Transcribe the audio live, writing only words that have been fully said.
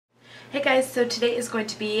Hey guys, so today is going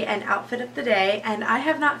to be an outfit of the day, and I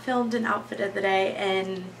have not filmed an outfit of the day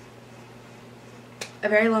in a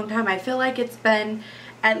very long time. I feel like it's been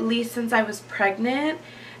at least since I was pregnant,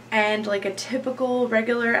 and like a typical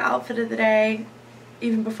regular outfit of the day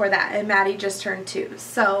even before that, and Maddie just turned 2.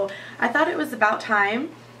 So I thought it was about time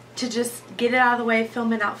to just get it out of the way,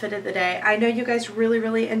 film an outfit of the day. I know you guys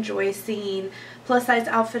really enjoy seeing plus size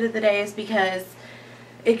outfit of the days because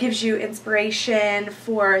it gives you inspiration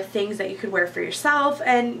for things that you could wear for yourself.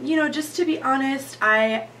 And you know, just to be honest,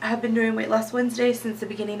 I have been doing Weight Loss Wednesday since the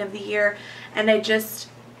beginning of the year, and I just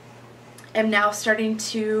am now starting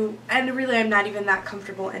to, and really I'm not even that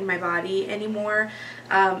comfortable in my body anymore.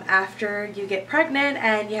 After you get pregnant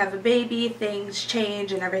and you have a baby, things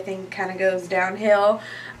change and everything kind of goes downhill.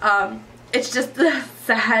 It's just the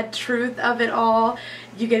sad truth of it all.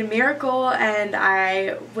 You get a miracle, and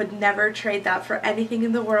I would never trade that for anything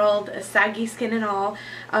in the world, a saggy skin and all,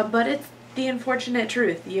 but it's the unfortunate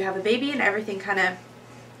truth. You have a baby and everything kind of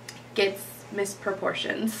gets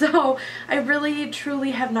misproportioned. So I really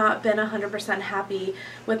truly have not been 100% happy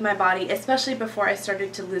with my body, especially before I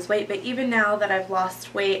started to lose weight. But even now that I've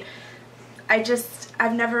lost weight, I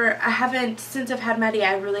haven't, since I've had Maddie,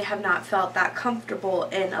 I really have not felt that comfortable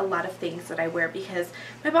in a lot of things that I wear because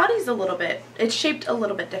my body's it's shaped a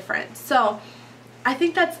little bit different. So I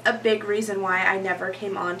think that's a big reason why I never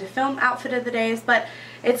came on to film outfit of the days, but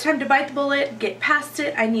it's time to bite the bullet, get past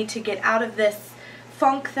it. I need to get out of this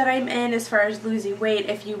funk that I'm in as far as losing weight.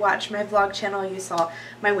 If you watch my vlog channel, you saw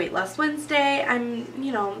my Weight Loss Wednesday. I'm,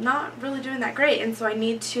 you know, not really doing that great, and so I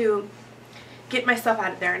need to get myself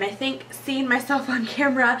out of there. And I think seeing myself on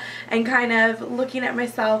camera and kind of looking at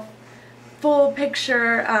myself full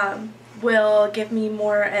picture will give me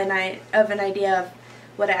more of an idea of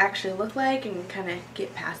what I actually look like and kind of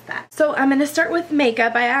get past that. So I'm going to start with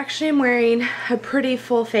makeup. I actually am wearing a pretty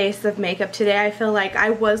full face of makeup today. I feel like I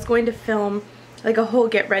was going to film like a whole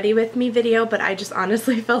get ready with me video, but I just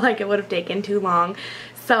honestly feel like it would have taken too long.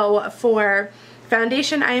 So for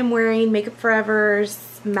foundation, I am wearing Makeup Forever's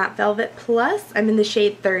Matte Velvet Plus. I'm in the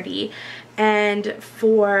shade 30. And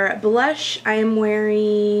for blush, I am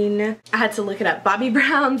wearing, I had to look it up, Bobbi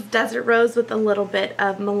Brown's Desert Rose with a little bit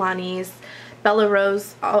of Milani's Bella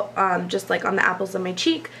Rose, just like on the apples of my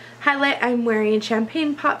cheek. Highlight, I'm wearing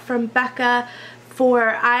Champagne Pop from Becca. For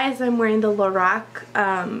eyes, I'm wearing the Lorac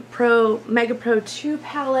Mega Pro 2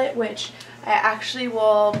 palette, which I actually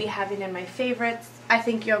will be having in my favorites. I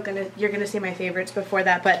think you're gonna see my favorites before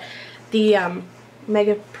that, but the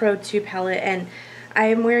Mega Pro 2 palette, and I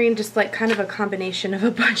am wearing just like kind of a combination of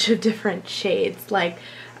a bunch of different shades. Like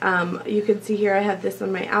you can see here, I have this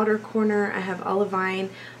on my outer corner. I have Olivine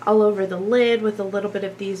all over the lid with a little bit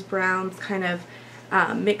of these browns kind of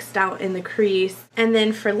mixed out in the crease. And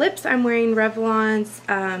then for lips, I'm wearing Revlon's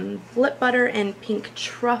Lip Butter and Pink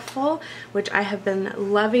Truffle, which I have been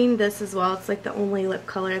loving this as well. It's like the only lip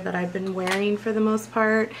color that I've been wearing for the most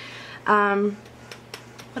part.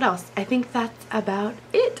 What else? I think that's about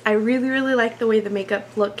it. I really like the way the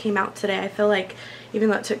makeup look came out today. I feel like even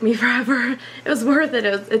though it took me forever, it was worth it.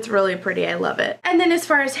 It's really pretty. I love it. And then as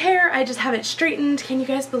far as hair, I just have it straightened. Can you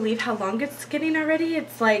guys believe how long it's getting already?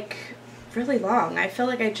 It's like really long. I feel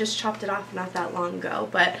like I just chopped it off not that long ago,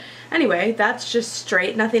 but anyway, that's just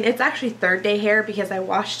straight. Nothing. It's actually third day hair because I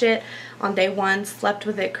washed it on day 1, slept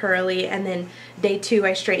with it curly, and then day 2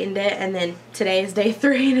 I straightened it, and then today is day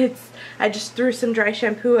 3 and I just threw some dry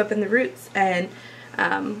shampoo up in the roots and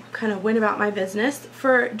kind of went about my business.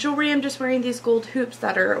 For jewelry, I'm just wearing these gold hoops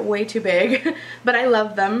that are way too big, but I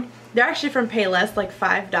love them. They're actually from Payless, like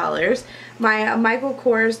 $5. My Michael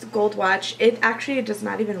Kors gold watch, it actually does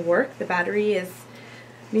not even work. The battery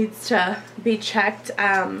needs to be checked.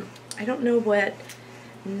 I don't know what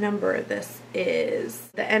number this is.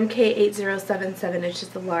 The MK8077 is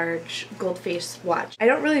just a large gold face watch. I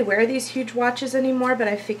don't really wear these huge watches anymore, but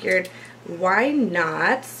I figured why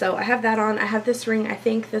not? So I have that on. I have this ring. I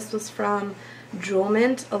think this was from Jewel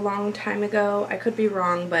Mint a long time ago. I could be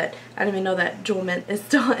wrong, but I don't even know that Jewel Mint is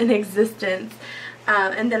still in existence.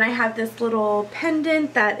 And then I have this little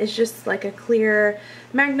pendant that is just like a clear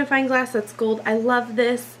magnifying glass that's gold. I love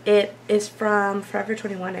this. It is from Forever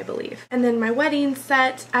 21, I believe. And then my wedding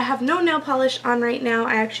set. I have no nail polish on right now.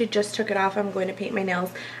 I actually just took it off. I'm going to paint my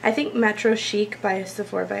nails. I think Metro Chic by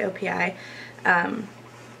Sephora by OPI.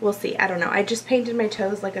 We'll see. I don't know. I just painted my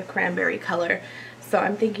toes like a cranberry color. So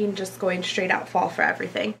I'm thinking just going straight out fall for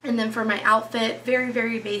everything. And then for my outfit,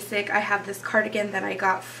 very basic. I have this cardigan that I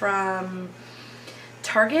got from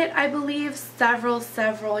Target, I believe,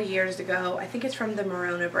 several years ago. I think it's from the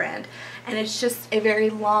Merona brand. And it's just a very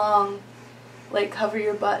long like cover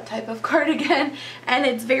your butt type of cardigan, and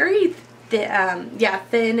it's very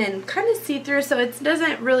thin and kind of see-through, so it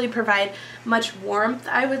doesn't really provide much warmth,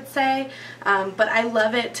 I would say, but I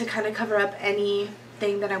love it to kind of cover up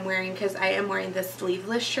anything that I'm wearing, because I am wearing this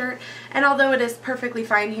sleeveless shirt, and although it is perfectly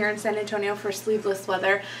fine here in San Antonio for sleeveless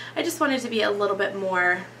weather, I just wanted to be a little bit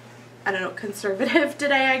more, I don't know, conservative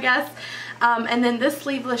today, I guess. And then this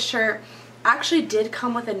sleeveless shirt actually did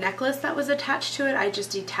come with a necklace that was attached to it. I just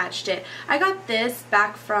detached it. I got this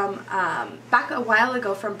back a while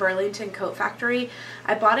ago from Burlington Coat Factory.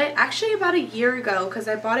 I bought it actually about a year ago, because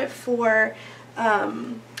I bought it for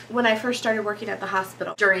when I first started working at the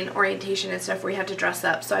hospital during orientation and stuff where you had to dress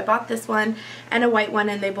up. So I bought this one and a white one,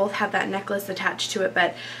 and they both have that necklace attached to it.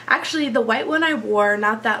 But actually the white one I wore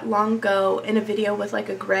not that long ago in a video with like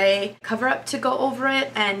a gray cover up to go over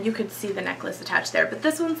it, and you could see the necklace attached there. But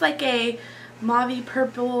this one's like a mauvey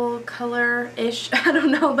purple color-ish, I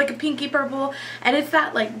don't know, like a pinky purple, and it's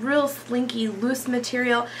that like real slinky loose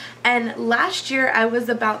material. And last year I was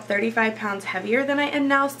about 35 pounds heavier than I am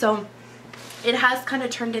now, so it has kind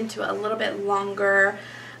of turned into a little bit longer,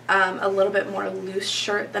 a little bit more loose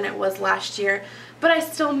shirt than it was last year, but I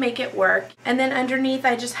still make it work. And then underneath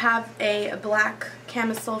I just have a black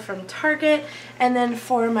camisole from Target, and then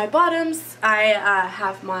for my bottoms I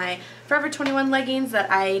have my Forever 21 leggings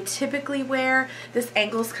that I typically wear. This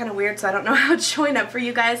angle's kind of weird, so I don't know how it's showing up for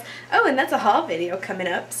you guys. Oh, and that's a haul video coming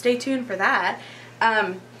up. Stay tuned for that.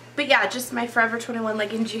 But yeah, just my Forever 21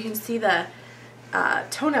 leggings. You can see the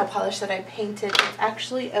toenail polish that I painted. It's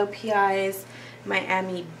actually OPI's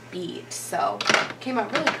Miami Beat, so came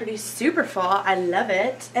out really pretty, super fall. I love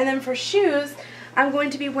it. And then for shoes, I'm going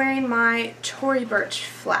to be wearing my Tory Burch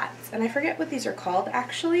flats, and I forget what these are called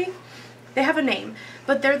actually. They have a name,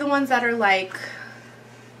 but they're the ones that are like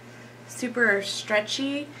super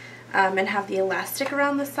stretchy and have the elastic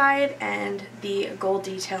around the side and the gold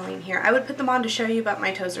detailing here. I would put them on to show you, but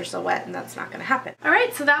my toes are so wet and that's not going to happen.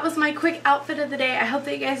 Alright, so that was my quick outfit of the day. I hope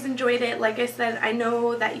that you guys enjoyed it. Like I said, I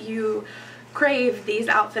know that you crave these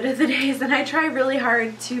outfit of the days, and I try really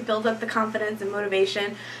hard to build up the confidence and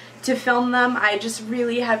motivation to film them. I just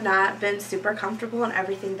really have not been super comfortable in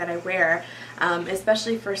everything that I wear,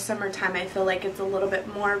 especially for summertime. I feel like it's a little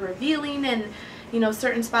bit more revealing, and you know,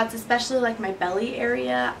 certain spots, especially like my belly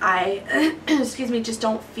area, I excuse me, just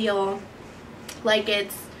don't feel like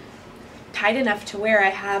it's tight enough to wear. I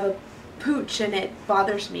have a pooch and it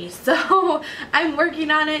bothers me, so I'm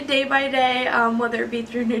working on it day by day, whether it be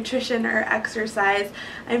through nutrition or exercise.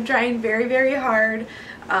 I'm trying very, very hard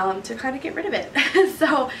to kind of get rid of it.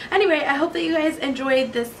 So anyway, I hope that you guys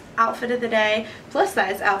enjoyed this outfit of the day, plus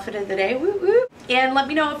size outfit of the day, woo woo. And let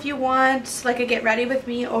me know if you want like a get ready with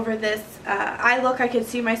me over this eye look. I could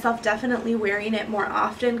see myself definitely wearing it more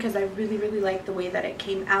often because I really, really like the way that it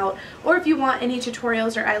came out. Or if you want any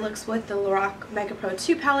tutorials or eye looks with the Lorac Mega Pro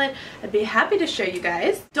 2 palette, I'd be happy to show you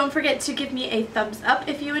guys. Don't forget to give me a thumbs up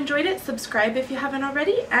if you enjoyed it, subscribe if you haven't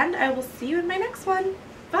already, and I will see you in my next one.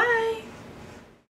 Bye!